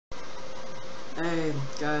Hey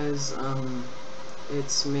guys,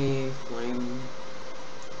 it's me, Flame.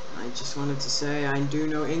 I just wanted to say I do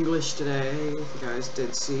know English today. If you guys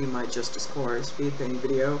did see my Justice Core speed painting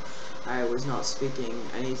video, I was not speaking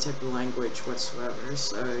any type of language whatsoever,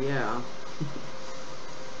 so yeah.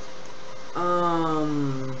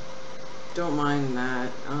 Don't mind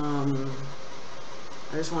that.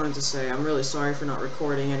 I just wanted to say I'm really sorry for not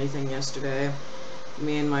recording anything yesterday.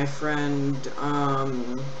 Me and my friend,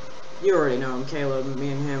 you already know him, Caleb. Me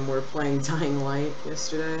and him were playing Dying Light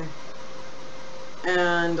yesterday.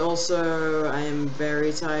 And also, I am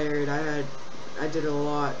very tired. I did a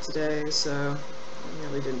lot today, so I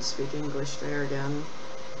really didn't speak English there again.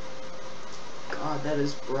 God, that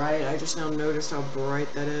is bright. I just now noticed how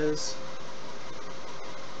bright that is.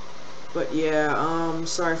 But yeah,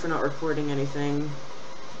 sorry for not recording anything.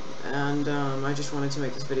 And I just wanted to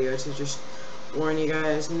make this video to just warn you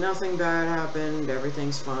guys, nothing bad happened,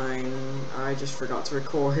 everything's fine. I just forgot to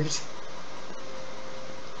record.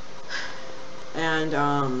 And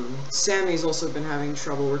Sammy's also been having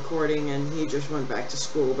trouble recording, and he just went back to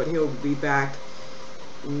school, but he'll be back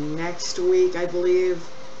next week, I believe.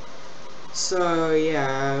 So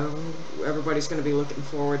yeah, everybody's gonna be looking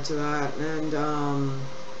forward to that. And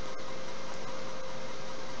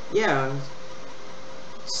yeah.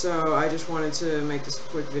 So I just wanted to make this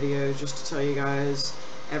quick video just to tell you guys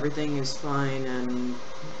everything is fine, and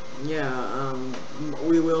yeah,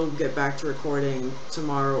 we will get back to recording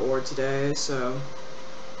tomorrow or today, so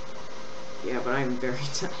yeah, but I'm very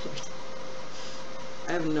tired.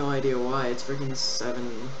 I have no idea why. It's freaking 7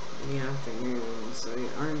 in the afternoon, so you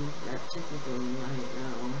aren't that technical right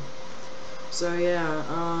now. So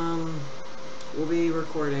yeah, we'll be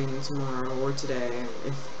recording tomorrow or today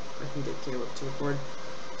if I can get Caleb to record.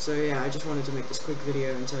 So yeah, I just wanted to make this quick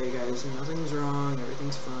video and tell you guys nothing's wrong,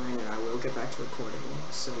 everything's fine, and I will get back to recording.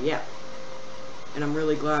 So yeah. And I'm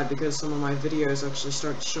really glad because some of my videos actually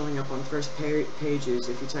start showing up on first pages.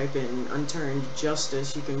 If you type in Unturned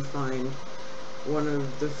Justice, you can find one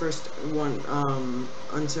of the first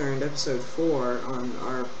Unturned episode 4 on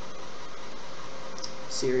our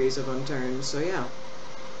series of Unturned. So yeah.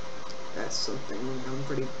 That's something I'm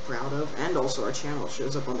pretty proud of, and also our channel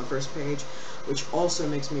shows up on the first page, which also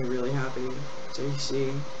makes me really happy to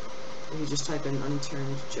see. You just type in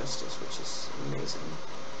Unturned Justice, which is amazing.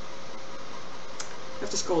 I have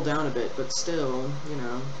to scroll down a bit, but still, you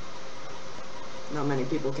know, not many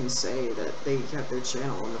people can say that they have their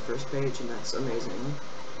channel on the first page, and that's amazing.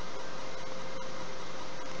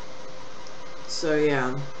 So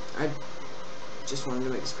yeah, I just wanted to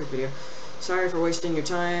make this quick video. Sorry for wasting your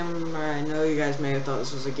time. I know you guys may have thought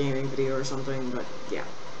this was a gaming video or something, but yeah.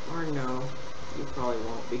 Or no, you probably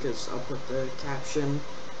won't, because I'll put the caption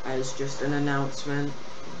as just an announcement.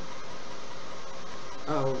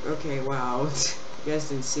 Oh, okay, wow. You guys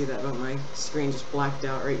didn't see that, but my screen just blacked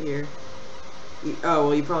out right here. Oh,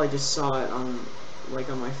 well, you probably just saw it on, like,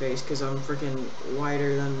 on my face, because I'm freaking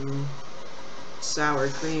whiter than sour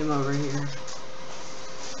cream over here.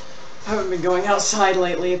 I haven't been going outside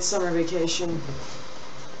lately, it's summer vacation.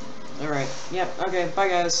 Alright, yep, okay, bye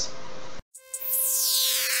guys.